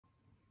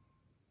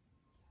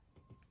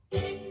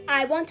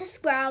I want a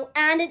squirrel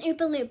and an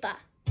Oompa Loompa.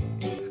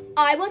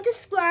 I want a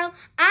squirrel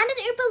and an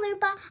Oompa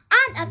Loompa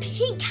and a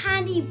pink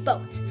candy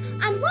boat.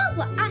 And while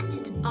we're at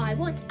it, I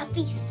want a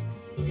feast.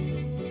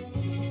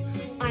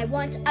 I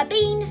want a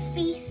bean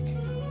feast.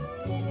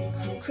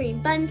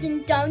 Cream buns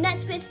and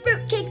donuts with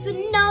fruitcakes with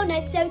no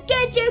nuts. So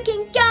good you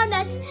can go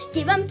nuts,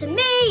 give them to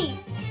me.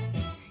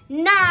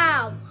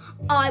 Now,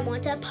 I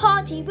want a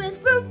party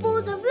with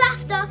roomfuls of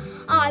laughter.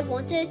 I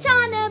want a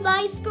ton of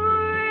ice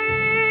cream.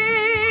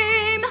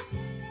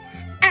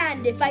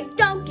 And if I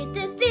don't get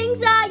the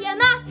things I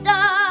am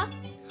after,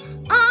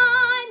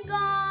 I'm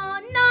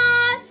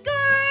gonna scream!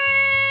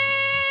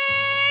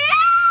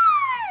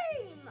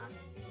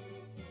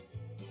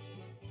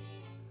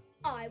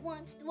 I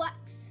want the wax.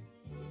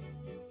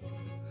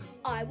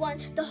 I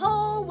want the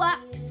whole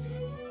wax.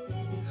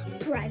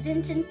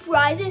 Presents and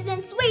prizes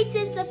and sweets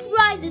and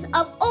surprises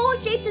of all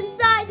shapes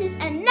and sizes.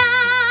 And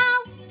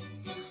now,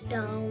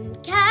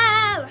 don't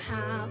care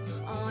how,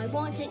 I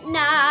want it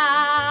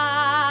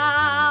now.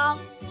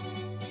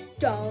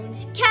 Don't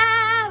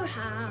care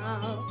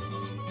how,